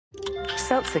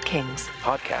Seltzer Kings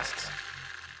podcasts.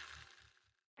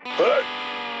 Hey,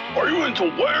 are you into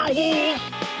werewolves,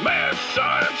 mad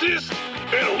scientists,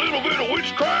 and a little bit of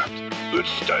witchcraft? Then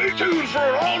stay tuned for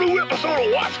an all-new episode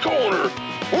of Watts Corner.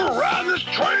 We're riding this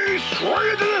train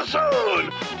straight to the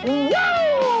sun.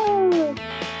 Woo!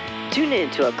 Tune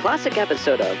in to a classic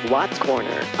episode of Watts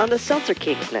Corner on the Seltzer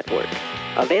Kings Network.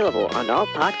 Available on all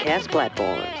podcast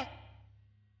platforms.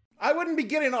 I wouldn't be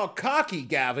getting all cocky,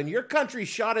 Gavin. Your country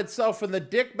shot itself in the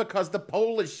dick because the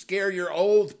Polish scare your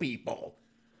old people.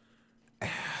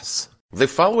 Ass. The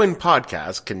following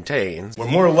podcast contains... We're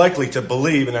more likely to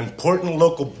believe an important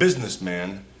local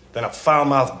businessman than a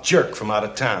foul-mouthed jerk from out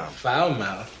of town.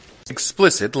 Foul-mouthed?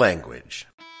 Explicit language.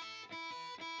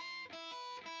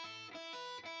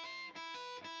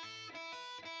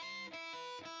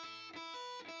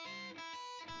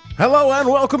 Hello and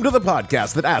welcome to the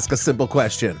podcast that asks a simple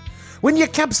question. When you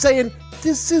kept saying,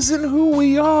 this isn't who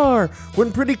we are,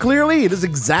 when pretty clearly it is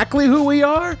exactly who we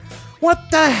are, what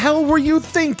the hell were you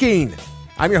thinking?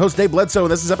 I'm your host, Dave Bledsoe,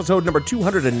 and this is episode number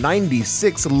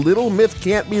 296, Little Myth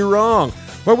Can't Be Wrong,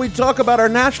 where we talk about our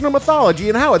national mythology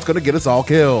and how it's going to get us all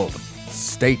killed.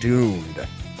 Stay tuned.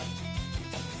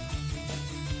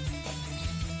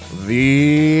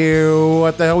 The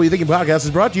What the Hell Were You Thinking podcast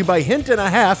is brought to you by Hint and a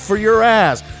Half for Your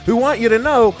Ass, who want you to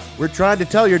know we're trying to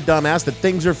tell your dumb ass that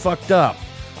things are fucked up.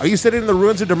 Are you sitting in the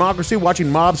ruins of democracy watching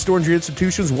mobs storm your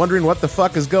institutions wondering what the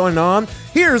fuck is going on?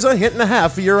 Here's a hint and a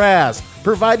half for your ass,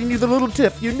 providing you the little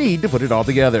tip you need to put it all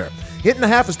together. Hint and a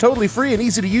Half is totally free and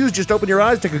easy to use. Just open your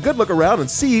eyes, take a good look around, and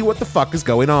see what the fuck is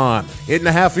going on. Hint and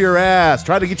a Half for your ass,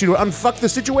 trying to get you to unfuck the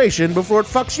situation before it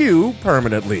fucks you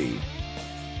permanently.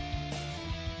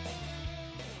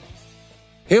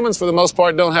 Humans, for the most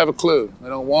part, don't have a clue. They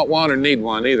don't want one or need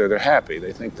one either. They're happy.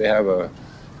 They think they have a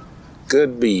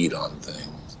good bead on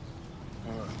things.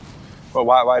 Well,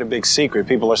 why the big secret?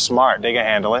 People are smart. They can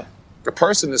handle it. A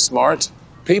person is smart.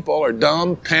 People are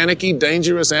dumb, panicky,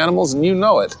 dangerous animals, and you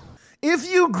know it.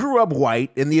 If you grew up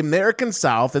white in the American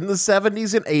South in the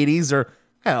 70s and 80s, or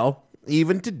hell,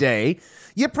 even today,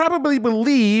 you probably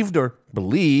believe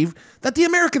that the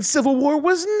American Civil War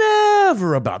was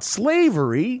never about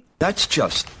slavery. That's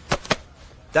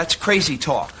crazy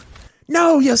talk.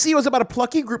 No, you see, it was about a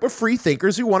plucky group of free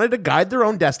thinkers who wanted to guide their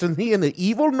own destiny, and the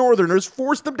evil Northerners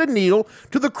forced them to kneel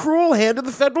to the cruel hand of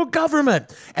the federal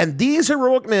government. And these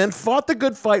heroic men fought the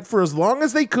good fight for as long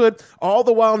as they could, all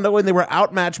the while knowing they were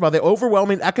outmatched by the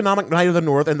overwhelming economic might of the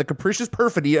North and the capricious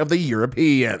perfidy of the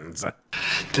Europeans.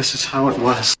 This is how it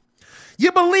was.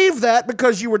 You believe that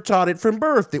because you were taught it from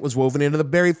birth. It was woven into the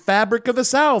very fabric of the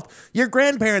South. Your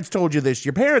grandparents told you this.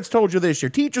 Your parents told you this.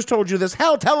 Your teachers told you this.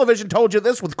 Hell, television told you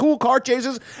this with cool car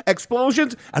chases,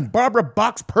 explosions, and Barbara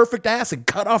Bach's perfect ass and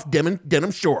cut-off denim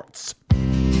shorts.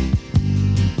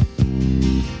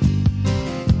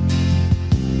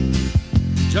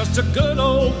 Just a good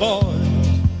old boy,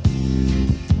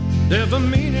 never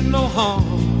meaning no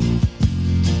harm.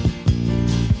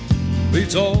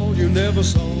 Beats all you never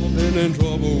saw, been in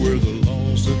trouble with the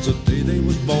law since the day they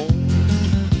was born.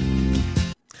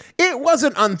 It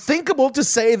wasn't unthinkable to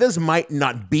say this might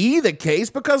not be the case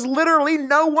because literally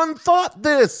no one thought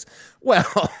this.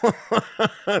 Well,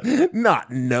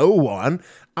 not no one.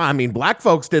 I mean, black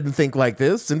folks didn't think like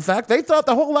this. In fact, they thought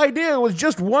the whole idea was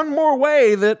just one more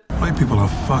way that White people are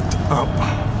fucked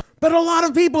up. But a lot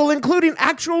of people, including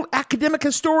actual academic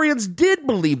historians, did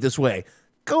believe this way.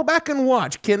 Go back and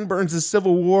watch Ken Burns'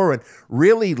 Civil War and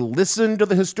really listen to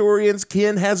the historians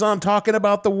Ken has on talking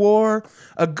about the war.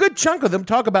 A good chunk of them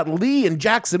talk about Lee and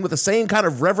Jackson with the same kind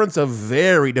of reverence a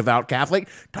very devout Catholic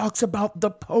talks about the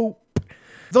Pope.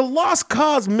 The lost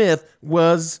cause myth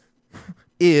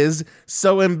is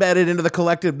so embedded into the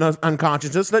collective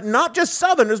unconsciousness that not just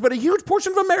Southerners, but a huge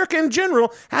portion of America in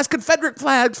general has Confederate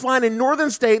flags flying in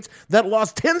northern states that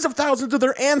lost tens of thousands of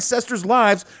their ancestors'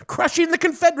 lives, crushing the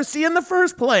Confederacy in the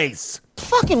first place.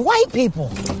 Fucking white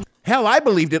people. Hell, I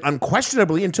believed it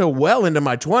unquestionably until well into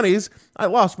my 20s. I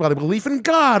lost my belief in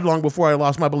God long before I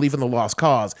lost my belief in the lost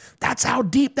cause. That's how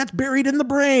deep that's buried in the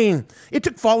brain. It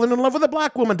took falling in love with a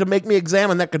black woman to make me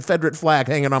examine that Confederate flag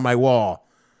hanging on my wall.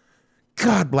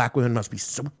 God, black women must be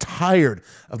so tired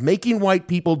of making white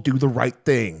people do the right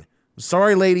thing.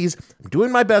 Sorry, ladies, I'm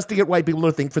doing my best to get white people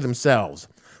to think for themselves.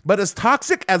 But as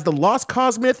toxic as the lost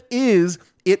cause myth is,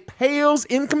 it pales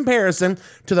in comparison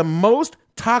to the most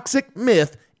toxic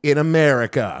myth in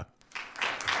America.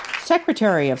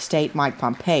 Secretary of State Mike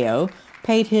Pompeo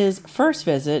paid his first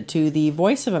visit to the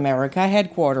Voice of America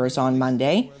headquarters on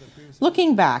Monday,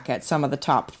 looking back at some of the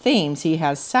top themes he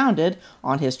has sounded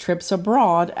on his trips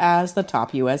abroad as the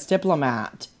top U.S.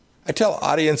 diplomat. I tell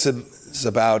audiences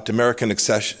about American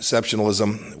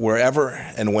exceptionalism wherever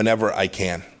and whenever I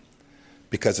can,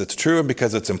 because it's true and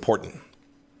because it's important.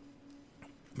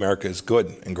 America is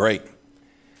good and great,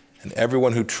 and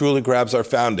everyone who truly grabs our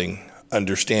founding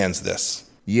understands this.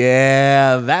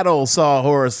 Yeah, that old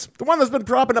sawhorse. The one that's been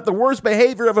propping up the worst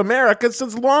behavior of America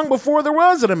since long before there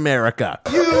was an America.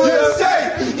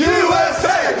 USA!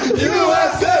 USA!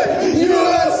 USA!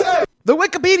 USA! The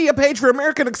Wikipedia page for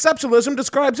American exceptionalism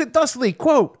describes it thusly,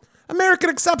 quote, American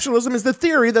exceptionalism is the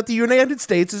theory that the United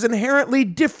States is inherently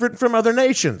different from other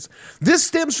nations. This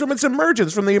stems from its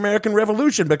emergence from the American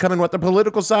Revolution, becoming what the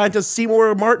political scientist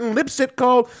Seymour Martin Lipset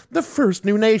called the first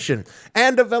new nation,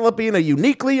 and developing a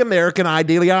uniquely American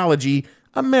ideology,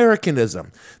 Americanism.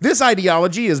 This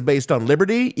ideology is based on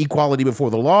liberty, equality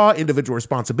before the law, individual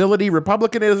responsibility,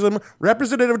 republicanism,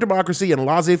 representative democracy, and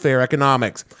laissez-faire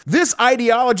economics. This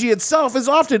ideology itself is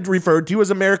often referred to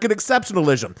as American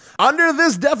exceptionalism. Under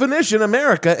this definition,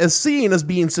 America is seen as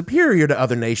being superior to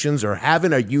other nations or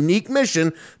having a unique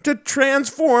mission to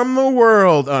transform the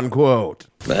world, unquote.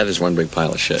 That is one big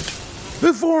pile of shit.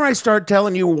 Before I start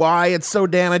telling you why it's so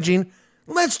damaging,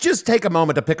 let's just take a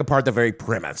moment to pick apart the very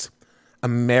premise.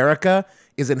 America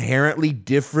is inherently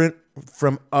different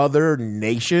from other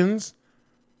nations?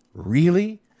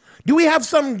 Really? Do we have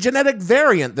some genetic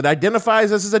variant that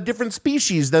identifies us as a different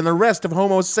species than the rest of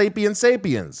Homo sapiens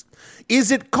sapiens?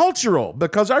 Is it cultural?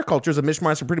 Because our culture is a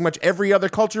mishmash of pretty much every other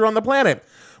culture on the planet.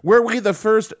 Were we the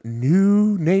first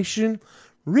new nation?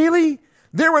 Really?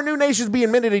 There were new nations being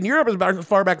minted in Europe as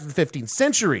far back as the 15th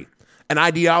century. An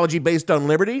ideology based on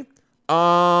liberty?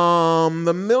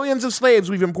 The millions of slaves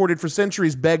we've imported for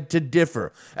centuries beg to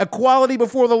differ. Equality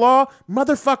before the law?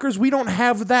 Motherfuckers, we don't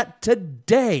have that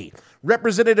today.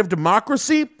 Representative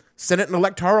democracy? Senate and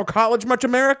Electoral College, much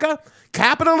America?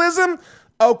 Capitalism?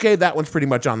 Okay, that one's pretty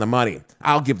much on the money.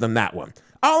 I'll give them that one.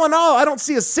 All in all, I don't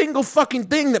see a single fucking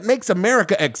thing that makes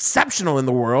America exceptional in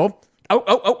the world.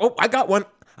 Oh, I got one.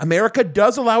 America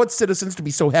does allow its citizens to be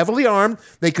so heavily armed,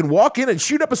 they can walk in and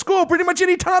shoot up a school pretty much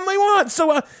any time they want.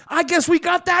 So I guess we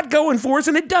got that going for us,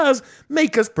 and it does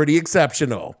make us pretty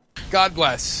exceptional. God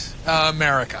bless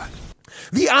America.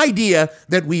 The idea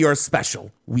that we are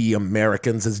special, we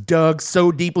Americans, is dug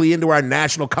so deeply into our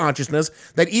national consciousness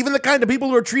that even the kind of people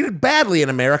who are treated badly in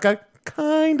America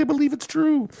kind of believe it's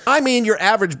true. I mean, your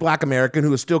average black American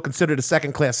who is still considered a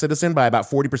second-class citizen by about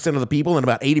 40% of the people and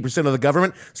about 80% of the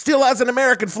government still has an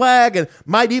American flag and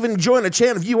might even join a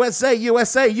chant of USA,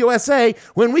 USA, USA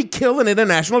when we kill an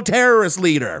international terrorist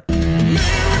leader. America,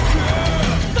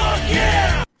 fuck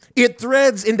yeah! It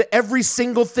threads into every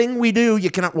single thing we do. You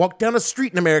cannot walk down a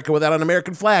street in America without an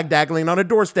American flag dangling on a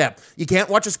doorstep. You can't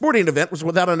watch a sporting event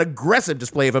without an aggressive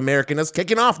display of Americanness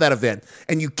kicking off that event.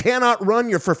 And you cannot run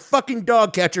your for-fucking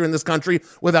dog catcher in this country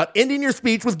without ending your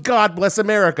speech with God bless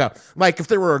America. Like if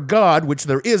there were a God, which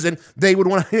there isn't, they would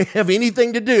want to have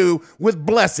anything to do with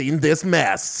blessing this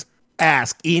mess.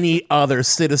 Ask any other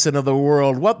citizen of the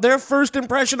world what their first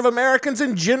impression of Americans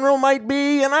in general might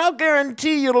be, and I'll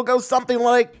guarantee you it'll go something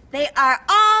like, they are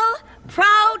all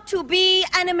proud to be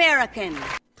an American.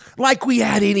 Like we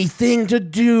had anything to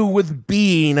do with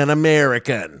being an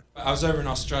American. I was over in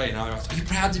Australia and I was like, are you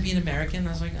proud to be an American?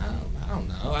 I was like, oh, I don't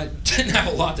know. I didn't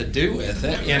have a lot to do with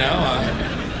it, you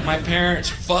know. My parents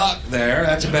fucked there,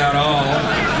 that's about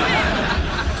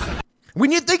all. When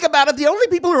you think about it, the only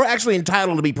people who are actually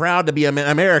entitled to be proud to be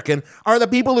American are the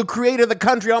people who created the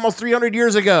country almost 300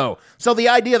 years ago. So the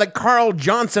idea that Carl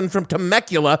Johnson from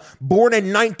Temecula, born in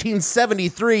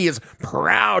 1973, is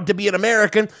proud to be an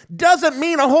American doesn't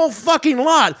mean a whole fucking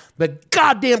lot. But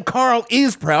goddamn Carl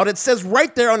is proud. It says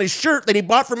right there on his shirt that he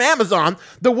bought from Amazon,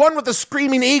 the one with the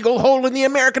screaming eagle holding the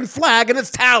American flag in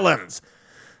its talons.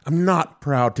 I'm not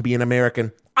proud to be an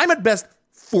American. I'm at best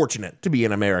fortunate to be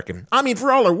an American. I mean, for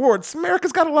all her warts,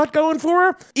 America's got a lot going for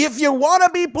her. If you want to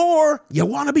be poor, you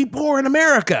want to be poor in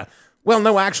America. Well,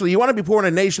 no, actually, you want to be poor in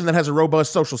a nation that has a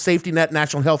robust social safety net,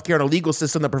 national health care, and a legal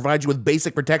system that provides you with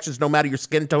basic protections no matter your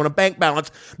skin tone and bank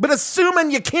balance. But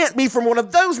assuming you can't be from one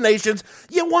of those nations,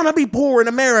 you want to be poor in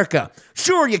America.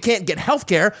 Sure, you can't get health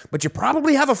care, but you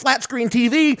probably have a flat screen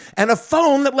TV and a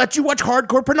phone that lets you watch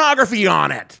hardcore pornography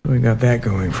on it. We got that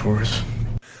going for us.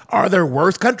 Are there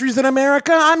worse countries than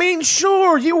America? I mean,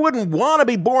 sure, you wouldn't want to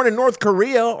be born in North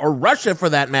Korea or Russia for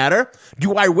that matter.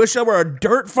 Do I wish I were a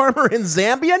dirt farmer in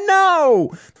Zambia?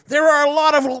 No! There are a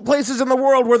lot of places in the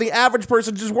world where the average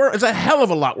person is a hell of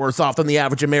a lot worse off than the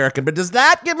average American. But does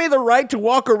that give me the right to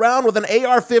walk around with an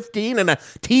AR-15 and a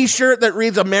t-shirt that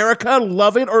reads America,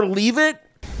 love it or leave it?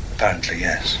 Apparently,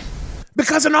 yes.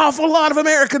 Because an awful lot of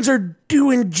Americans are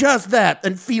doing just that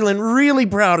and feeling really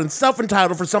proud and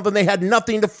self-entitled for something they had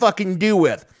nothing to fucking do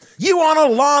with. You on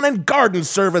a lawn and garden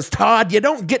service, Todd. You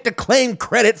don't get to claim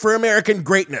credit for American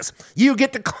greatness. You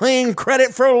get to claim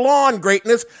credit for lawn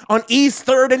greatness on East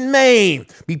 3rd and Main.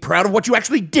 Be proud of what you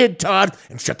actually did, Todd,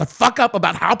 and shut the fuck up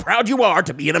about how proud you are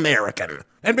to be an American.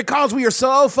 And because we are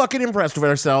so fucking impressed with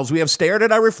ourselves, we have stared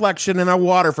at our reflection in our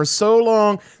water for so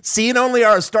long, seeing only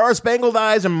our star-spangled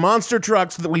eyes and monster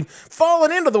trucks, that we've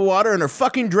fallen into the water and are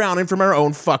fucking drowning from our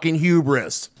own fucking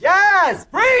hubris. Yes!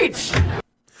 Preach!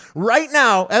 Right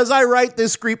now, as I write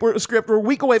this script, we're a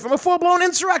week away from a full-blown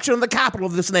insurrection in the capital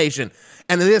of this nation,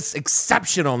 and this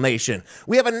exceptional nation.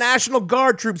 We have a National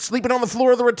Guard troop sleeping on the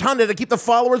floor of the rotunda to keep the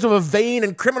followers of a vain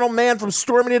and criminal man from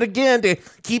storming it again, to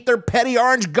keep their petty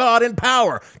orange god in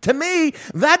power. To me,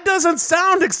 that doesn't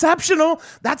sound exceptional.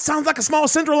 That sounds like a small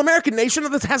Central American nation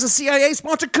that has a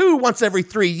CIA-sponsored coup once every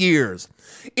 3 years.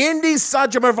 Indy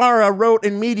Sajamavara wrote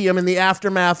in Medium in the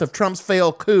aftermath of Trump's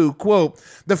failed coup, quote,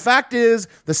 "The fact is,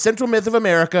 the central myth of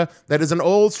America, that is an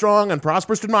old, strong, and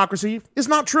prosperous democracy, is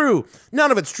not true.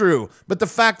 None of it's true. But the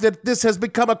fact that this has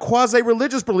become a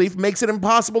quasi-religious belief makes it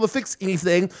impossible to fix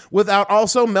anything without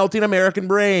also melting American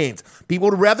brains. People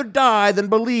would rather die than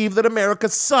believe that America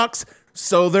sucks,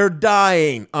 so they're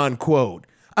dying," unquote.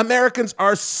 Americans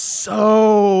are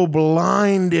so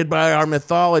blinded by our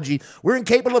mythology. We're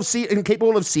incapable of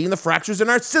seeing the fractures in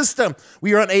our system.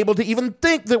 We are unable to even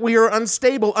think that we are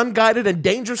unstable, unguided, and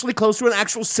dangerously close to an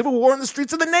actual civil war in the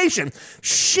streets of the nation.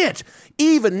 Shit.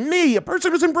 Even me, a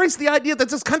person who's embraced the idea that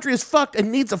this country is fucked and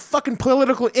needs a fucking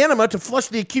political enema to flush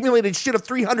the accumulated shit of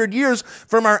 300 years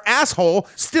from our asshole,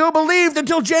 still believed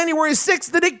until January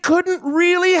 6th that it couldn't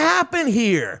really happen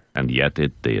here. And yet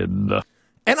it did.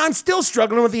 And I'm still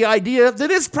struggling with the idea that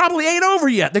this probably ain't over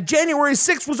yet. That January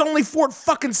 6th was only Fort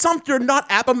fucking Sumter, not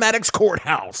Appomattox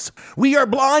Courthouse. We are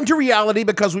blind to reality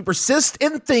because we persist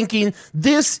in thinking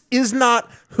this is not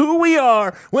who we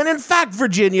are, when in fact,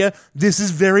 Virginia, this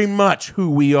is very much who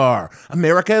we are.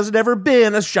 America has never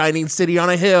been a shining city on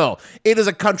a hill. It is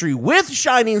a country with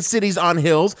shining cities on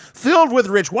hills, filled with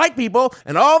rich white people,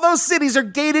 and all those cities are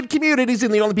gated communities,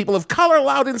 and the only people of color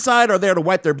allowed inside are there to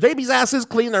wipe their babies' asses,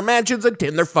 clean their mansions, and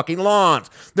tend their fucking lawns.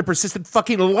 The persistent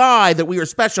fucking lie that we are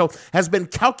special has been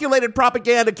calculated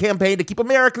propaganda campaign to keep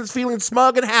Americans feeling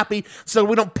smug and happy so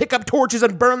we don't pick up torches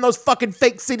and burn those fucking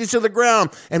fake cities to the ground.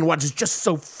 And what is just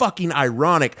so fucking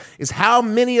ironic is how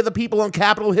many of the people on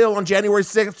Capitol Hill on January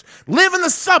 6th live in the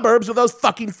suburbs of those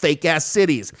fucking fake-ass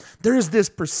cities. There is this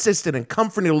persistent and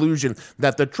comforting illusion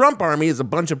that the Trump army is a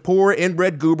bunch of poor,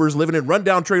 inbred goobers living in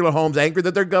rundown trailer homes angry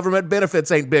that their government benefits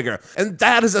ain't bigger. And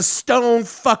that is a stone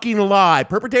fucking lie,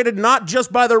 perpetrated not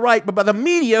just by the right, but by the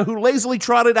media who lazily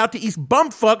trotted out to East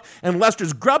Bumfuck and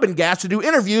Lester's Grubbin Gas to do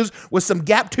interviews with some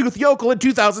gap-toothed yokel in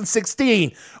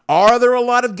 2016. Are there a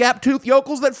lot of gap-toothed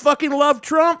yokels that fucking love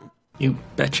Trump? You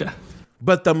betcha.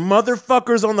 But the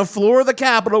motherfuckers on the floor of the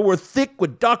Capitol were thick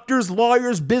with doctors,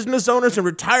 lawyers, business owners, and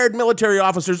retired military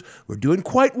officers who were doing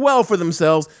quite well for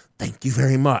themselves. Thank you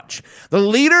very much. The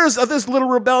leaders of this little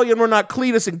rebellion were not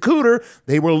Cletus and Cooter.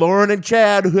 They were Lauren and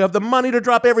Chad, who have the money to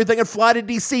drop everything and fly to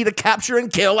D.C. to capture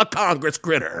and kill a Congress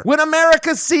critter. When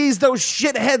America sees those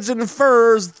shitheads in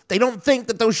furs, they don't think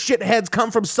that those shitheads come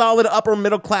from solid upper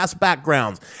middle class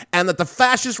backgrounds, and that the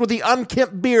fascists with the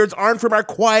unkempt beards aren't from our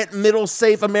quiet, middle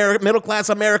class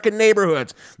American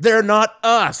neighborhoods. They're not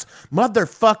us.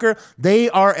 Motherfucker, they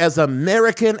are as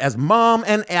American as mom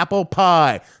and apple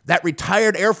pie. That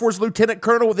retired Air Force lieutenant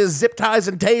colonel with his zip ties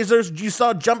and tasers you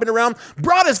saw jumping around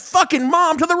brought his fucking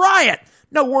mom to the riot.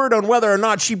 No word on whether or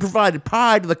not she provided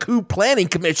pie to the coup planning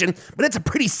commission, but it's a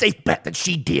pretty safe bet that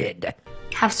she did.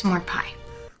 Have some more pie.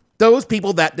 Those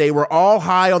people that day were all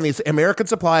high on the American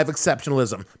supply of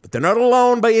exceptionalism, but they're not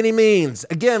alone by any means.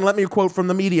 Again, let me quote from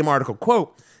the Medium article,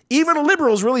 quote, "Even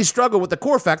liberals really struggle with the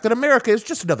core fact that America is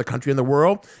just another country in the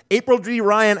world." April G.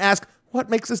 Ryan asked, "What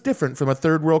makes us different from a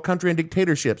third world country and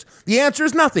dictatorships?" The answer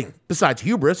is nothing, besides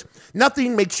hubris.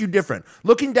 Nothing makes you different.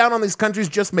 Looking down on these countries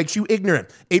just makes you ignorant.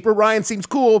 April Ryan seems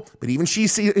cool, but even she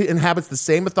inhabits the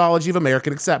same mythology of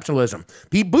American exceptionalism.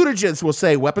 Pete Buttigieg will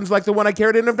say, "Weapons like the one I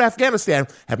carried in Afghanistan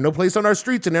have no place on our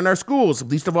streets and in our schools,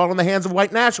 least of all in the hands of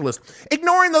white nationalists,"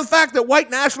 ignoring the fact that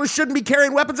white nationalists shouldn't be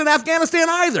carrying weapons in Afghanistan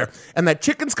either, and that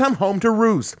chickens come home to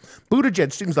roost.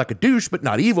 Buttigieg seems like a douche, but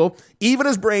not evil. Even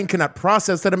his brain cannot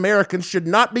process that Americans Americans should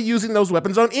not be using those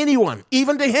weapons on anyone.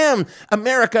 Even to him,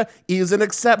 America is an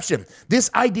exception. This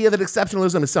idea that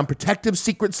exceptionalism is some protective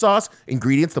secret sauce,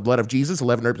 ingredients, the blood of Jesus,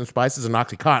 11 herbs and spices, and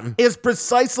OxyContin, is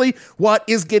precisely what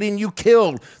is getting you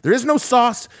killed. There is no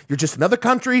sauce. You're just another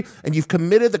country, and you've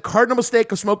committed the cardinal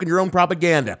mistake of smoking your own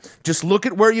propaganda. Just look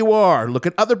at where you are, look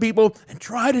at other people, and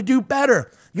try to do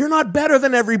better. You're not better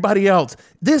than everybody else.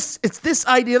 It's this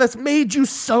idea that's made you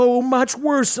so much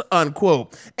worse,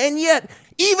 unquote. And yet,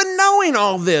 even knowing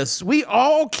all this, we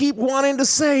all keep wanting to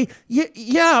say,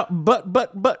 yeah, but,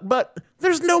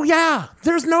 there's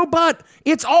no but.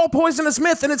 It's all poisonous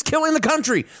myth, and it's killing the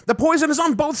country. The poison is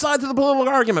on both sides of the political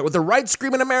argument, with the right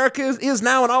screaming America is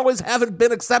now and always haven't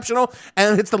been exceptional,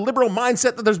 and it's the liberal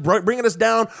mindset that is bringing us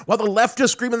down, while the left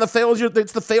is screaming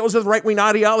it's the failures of the right-wing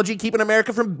ideology keeping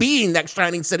America from being that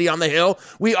shining city on the hill.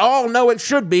 We all know it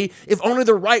should be, if only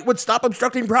the right would stop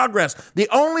obstructing progress. The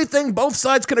only thing both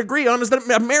sides can agree on is that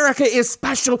America is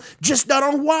special, just not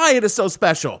on why it is so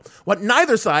special. What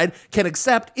neither side can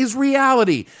accept is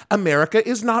reality. America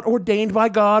is not ordained by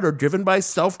God or driven by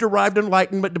self-derived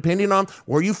enlightenment, depending on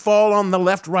where you fall on the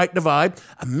left-right divide.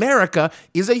 America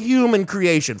is a human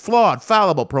creation, flawed,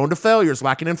 fallible, prone to failures,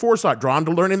 lacking in foresight, drawn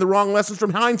to learning the wrong lessons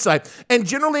from hindsight, and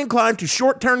generally inclined to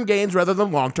short-term gains rather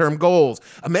than long-term goals.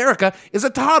 America is a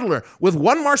toddler with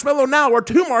one marshmallow now or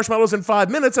two marshmallows in 5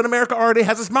 minutes, and America already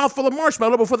has its mouth full of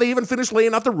marshmallow before they even finish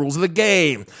laying out the rules of the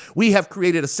game. We have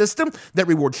created a system that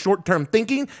rewards short-term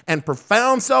thinking and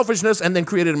profound selfishness, and then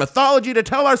created a mythology to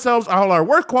tell ourselves all our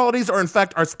worst qualities are in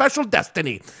fact our special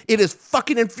destiny. It is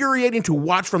fucking infuriating to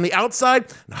watch from the outside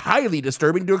and highly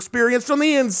disturbing to experience from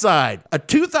the inside. A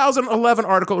 2011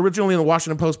 article originally in the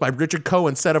Washington Post by Richard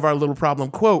Cohen said of our little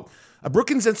problem, quote, a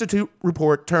Brookings Institute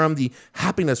report termed the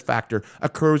happiness factor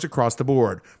occurs across the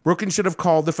board. Brookings should have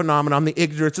called the phenomenon the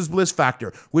ignorance is bliss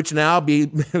factor, which now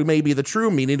may be the true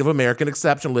meaning of American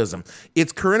exceptionalism.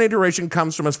 Its current iteration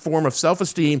comes from a form of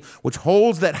self-esteem which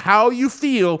holds that how you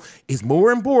feel is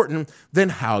more important than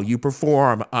how you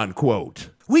perform, unquote.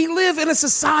 We live in a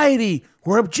society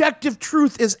where objective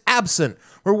truth is absent,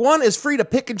 where one is free to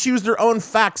pick and choose their own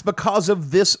facts because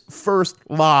of this first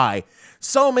lie.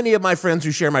 So many of my friends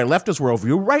who share my leftist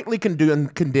worldview rightly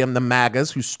condemn the MAGAs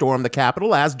who storm the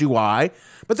Capitol, as do I.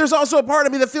 But there's also a part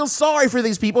of me that feels sorry for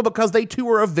these people because they too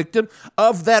are a victim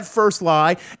of that first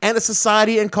lie and a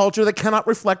society and culture that cannot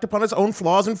reflect upon its own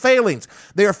flaws and failings.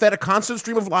 They are fed a constant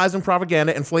stream of lies and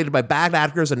propaganda inflated by bad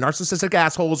actors and narcissistic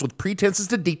assholes with pretenses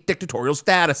to dictatorial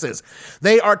statuses.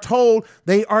 They are told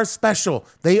they are special,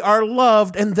 they are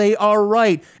loved, and they are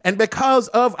right. And because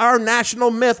of our national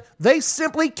myth, they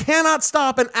simply cannot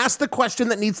stop and ask the question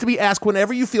that needs to be asked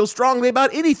whenever you feel strongly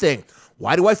about anything.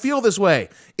 Why do I feel this way?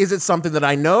 Is it something that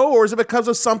I know, or is it because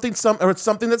of something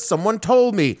that someone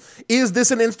told me? Is this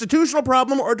an institutional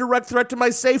problem or a direct threat to my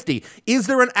safety? Is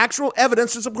there an actual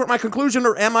evidence to support my conclusion,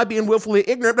 or am I being willfully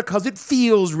ignorant because it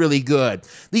feels really good?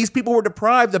 These people were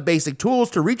deprived of basic tools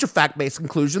to reach a fact-based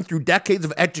conclusion through decades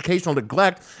of educational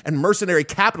neglect and mercenary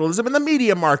capitalism in the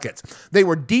media markets. They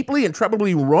were deeply and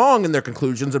trebly wrong in their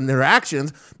conclusions and their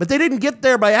actions, but they didn't get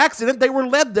there by accident. They were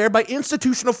led there by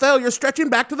institutional failure stretching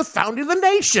back to the founding of the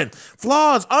nation.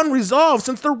 Flaws unresolved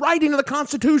since the writing of the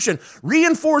Constitution,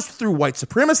 reinforced through white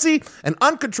supremacy and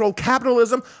uncontrolled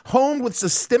capitalism, honed with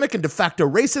systemic and de facto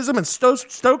racism, and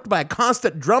stoked by a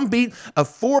constant drumbeat of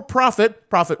for-profit,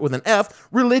 profit with an F,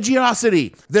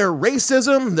 religiosity. Their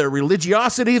racism, their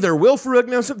religiosity, their will for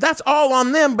ignorance, that's all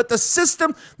on them, but the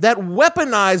system that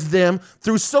weaponized them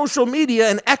through social media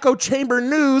and echo chamber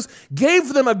news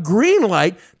gave them a green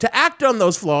light to act on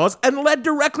those flaws and led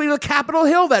directly to Capitol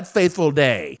Hill that faithful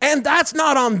day. And that's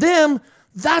not on them,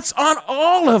 that's on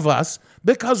all of us,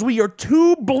 because we are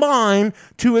too blind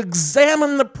to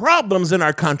examine the problems in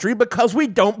our country because we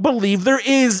don't believe there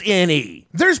is any.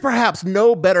 There's perhaps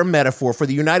no better metaphor for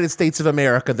the United States of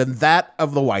America than that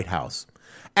of the White House.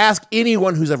 Ask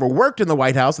anyone who's ever worked in the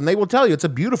White House, and they will tell you it's a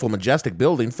beautiful, majestic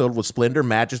building filled with splendor,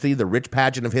 majesty, the rich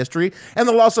pageant of history. And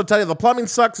they'll also tell you the plumbing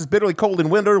sucks, it's bitterly cold in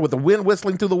winter with the wind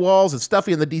whistling through the walls, it's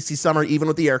stuffy in the DC summer, even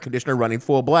with the air conditioner running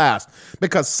full blast.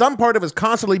 Because some part of it is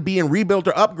constantly being rebuilt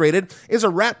or upgraded is a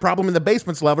rat problem in the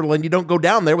basements level, and you don't go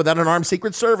down there without an armed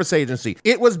Secret Service agency.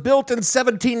 It was built in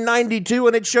 1792,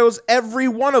 and it shows every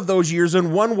one of those years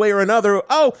in one way or another.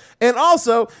 Oh, and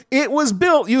also, it was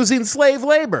built using slave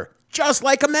labor. Just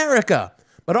like America.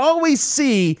 But all we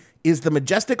see is the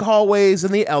majestic hallways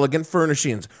and the elegant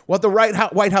furnishings. What the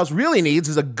White House really needs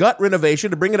is a gut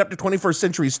renovation to bring it up to 21st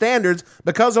century standards,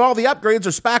 because all the upgrades are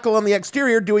spackle on the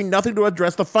exterior, doing nothing to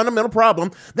address the fundamental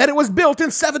problem that it was built in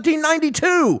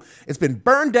 1792. It's been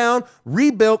burned down,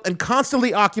 rebuilt, and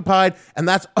constantly occupied, and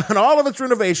all of its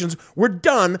renovations were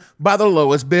done by the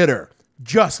lowest bidder,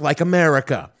 just like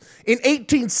America. In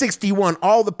 1861,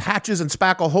 all the patches and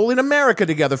spackle holding America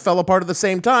together fell apart at the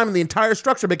same time, and the entire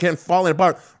structure began falling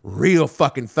apart real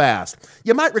fucking fast.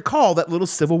 You might recall that little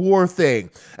Civil War thing.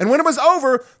 And when it was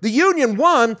over, the Union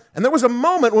won, and there was a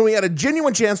moment when we had a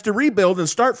genuine chance to rebuild and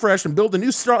start fresh and build a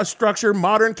new structure,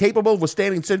 modern, capable of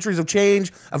withstanding centuries of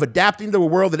change, of adapting to a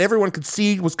world that everyone could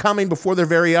see was coming before their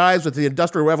very eyes, with the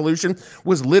Industrial Revolution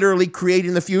was literally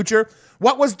creating the future.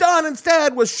 What was done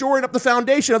instead was shoring up the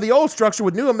foundation of the old structure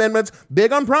with new amendments,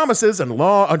 big on promises and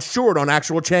short on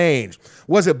actual change.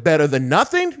 Was it better than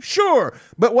nothing? Sure.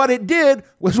 But what it did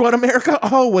was what America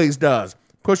always does.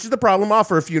 Pushes the problem off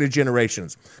for a few new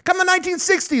generations. Come the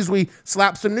 1960s, we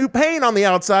slapped some new paint on the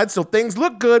outside so things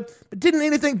look good, but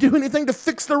didn't do anything to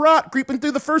fix the rot creeping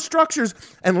through the first structures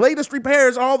and latest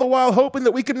repairs, all the while hoping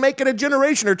that we could make it a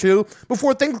generation or two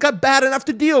before things got bad enough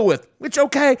to deal with. Which,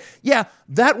 okay, yeah,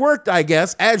 that worked, I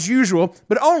guess, as usual,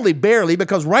 but only barely,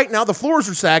 because right now the floors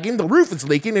are sagging, the roof is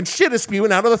leaking, and shit is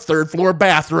spewing out of the third floor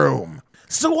bathroom.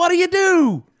 So what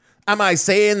do? Am I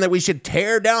saying that we should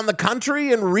tear down the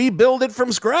country and rebuild it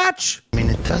from scratch? I mean,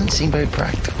 it doesn't seem very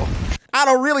practical. I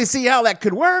don't really see how that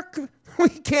could work. We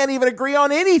can't even agree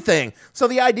on anything. So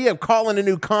the idea of calling a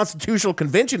new constitutional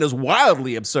convention is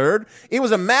wildly absurd. It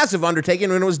was a massive undertaking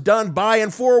when it was done by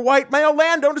and for white male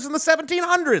landowners in the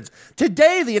 1700s.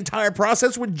 Today, the entire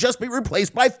process would just be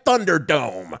replaced by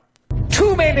Thunderdome.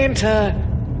 2 men enter,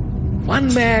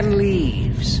 1 man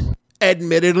leaves.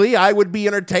 Admittedly, I would be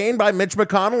entertained by Mitch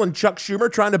McConnell and Chuck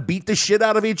Schumer trying to beat the shit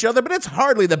out of each other, but it's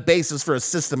hardly the basis for a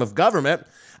system of government.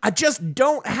 I just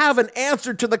don't have an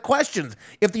answer to the questions.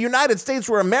 If the United States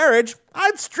were a marriage,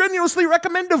 I'd strenuously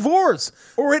recommend divorce,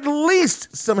 or at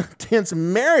least some intense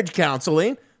marriage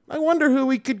counseling. I wonder who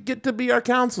we could get to be our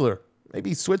counselor.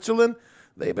 Maybe Switzerland?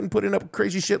 They've been putting up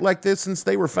crazy shit like this since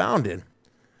they were founded.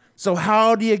 So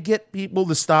how do you get people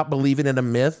to stop believing in a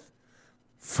myth?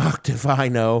 Fucked if I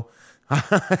know.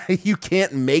 You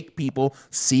can't make people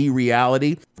see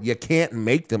reality. You can't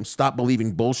make them stop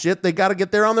believing bullshit. They got to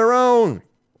get there on their own.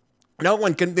 No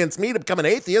one convinced me to become an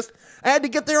atheist. I had to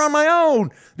get there on my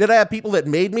own. Did I have people that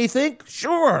made me think?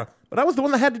 Sure. But I was the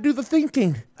one that had to do the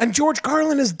thinking. And George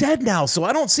Carlin is dead now, so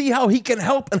I don't see how he can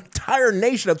help an entire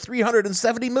nation of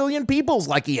 370 million peoples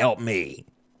like he helped me.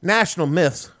 National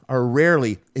myths are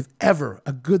rarely, if ever,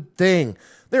 a good thing.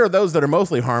 There are those that are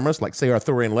mostly harmless, like, say,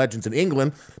 Arthurian legends in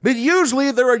England, but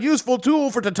usually they're a useful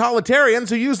tool for totalitarians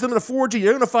who use them to forge a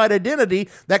unified identity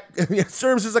that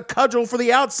serves as a cudgel for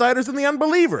the outsiders and the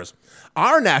unbelievers.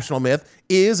 Our national myth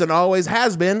is, and always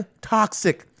has been,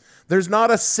 toxic. There's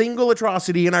not a single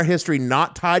atrocity in our history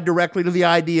not tied directly to the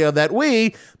idea that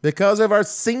we, because of our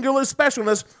singular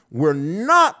specialness, were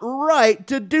not right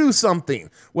to do something,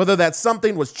 whether that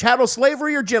something was chattel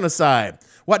slavery or genocide.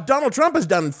 What Donald Trump has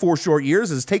done in 4 short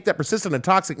years is take that persistent and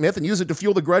toxic myth and use it to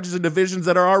fuel the grudges and divisions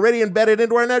that are already embedded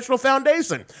into our national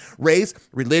foundation. Race,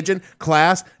 religion,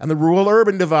 class, and the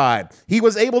rural-urban divide. He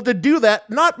was able to do that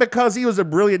not because he was a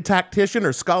brilliant tactician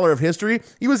or scholar of history.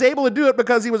 He was able to do it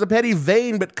because he was a petty,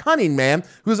 vain, but cunning man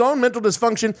whose own mental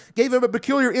dysfunction gave him a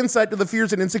peculiar insight to the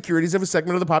fears and insecurities of a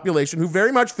segment of the population who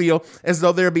very much feel as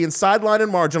though they're being sidelined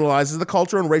and marginalized as the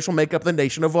cultural and racial makeup of the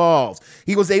nation evolves.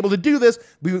 He was able to do this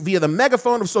via the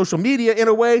megaphone of social media in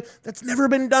a way that's never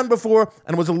been done before,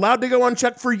 and was allowed to go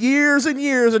unchecked for years and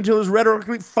years until his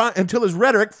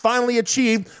rhetoric finally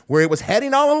achieved where it was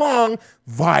heading all along: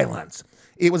 violence.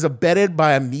 It was abetted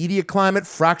by a media climate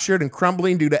fractured and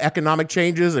crumbling due to economic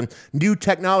changes and new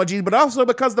technologies, but also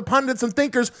because the pundits and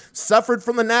thinkers suffered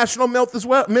from the national myth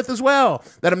as well,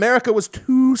 that America was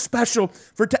too special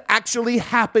for it to actually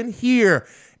happen here.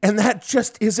 And that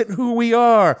just isn't who we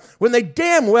are, when they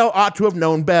damn well ought to have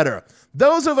known better.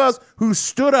 Those of us who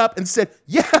stood up and said,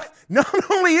 yeah, not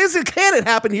only can it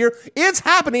happen here, it's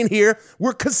happening here,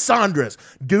 we're Cassandras,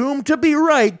 doomed to be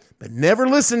right, but never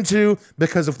listened to,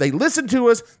 because if they listened to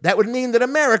us, that would mean that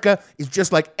America is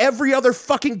just like every other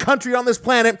fucking country on this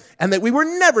planet, and that we were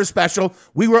never special,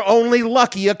 we were only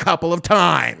lucky a couple of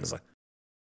times.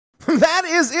 That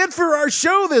is it for our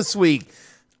show this week.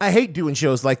 I hate doing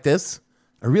shows like this.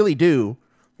 I really do.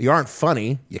 They aren't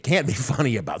funny. You can't be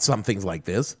funny about some things like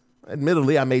this.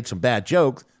 Admittedly, I made some bad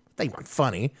jokes, but they weren't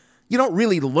funny. You don't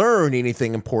really learn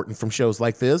anything important from shows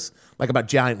like this, like about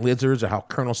giant lizards or how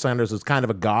Colonel Sanders is kind of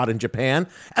a god in Japan.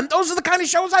 And those are the kind of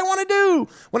shows I want to do.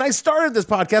 When I started this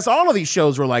podcast, all of these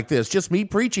shows were like this, just me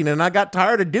preaching, and I got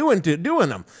tired of doing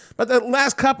them. But the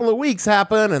last couple of weeks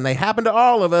happened, and they happened to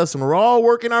all of us, and we're all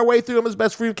working our way through them as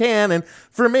best we can. And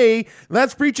for me,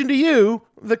 that's preaching to you,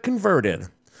 the converted.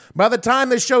 By the time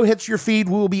this show hits your feed,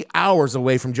 we will be hours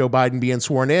away from Joe Biden being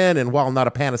sworn in, and while not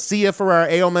a panacea for our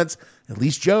ailments, at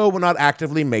least Joe will not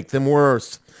actively make them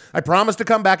worse. I promise to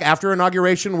come back after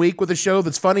Inauguration Week with a show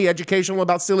that's funny, educational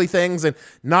about silly things, and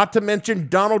not to mention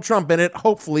Donald Trump in it,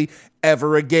 hopefully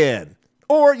ever again.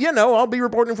 Or, I'll be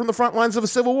reporting from the front lines of a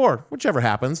civil war, whichever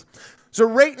happens. So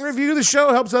rate and review the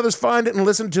show, helps others find it and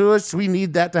listen to us. We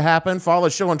need that to happen. Follow the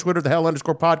show on Twitter,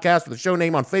 @thehell_podcast, with the show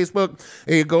name on Facebook.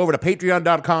 You go over to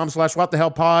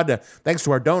patreon.com/whatthehellpod. Thanks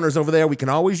to our donors over there. We can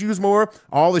always use more.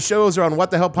 All the shows are on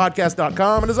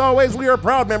whatthehellpodcast.com. And as always, we are a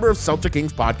proud member of Seltzer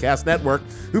Kings Podcast Network,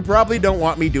 who probably don't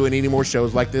want me doing any more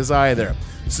shows like this either.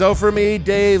 So for me,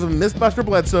 Dave, and Miss Buster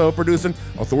Bledsoe, producing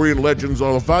Arthurian Legends,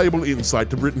 all a valuable insight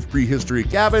to Britain's prehistory,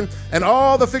 Gavin, and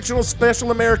all the fictional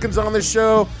special Americans on this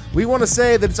show, we want to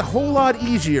say that it's a whole lot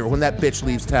easier when that bitch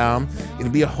leaves town.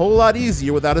 It'll be a whole lot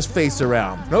easier without his face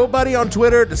around. Nobody on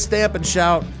Twitter to stamp and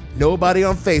shout. Nobody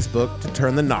on Facebook to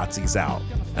turn the Nazis out.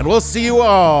 And we'll see you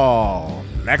all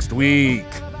next week.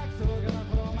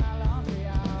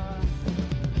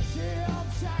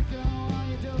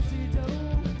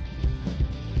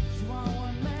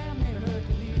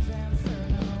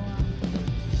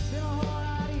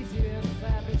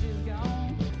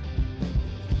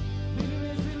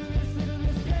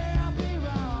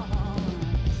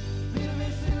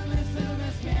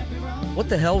 What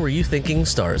the Hell Were You Thinking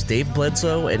stars Dave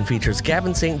Bledsoe and features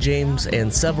Gavin St. James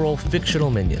and several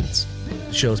fictional minions.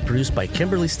 The show is produced by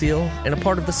Kimberly Steele and a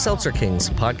part of the Seltzer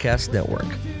Kings Podcast Network.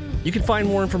 You can find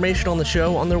more information on the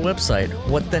show on their website,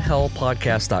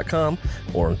 whatthehellpodcast.com,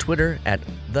 or on Twitter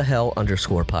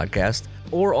 @thehell_podcast,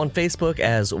 or on Facebook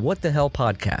as What the Hell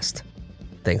Podcast.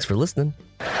 Thanks for listening.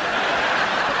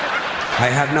 I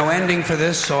have no ending for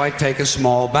this, so I take a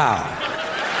small bow.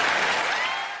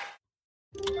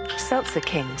 Seltzer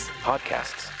Kings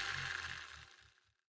Podcast.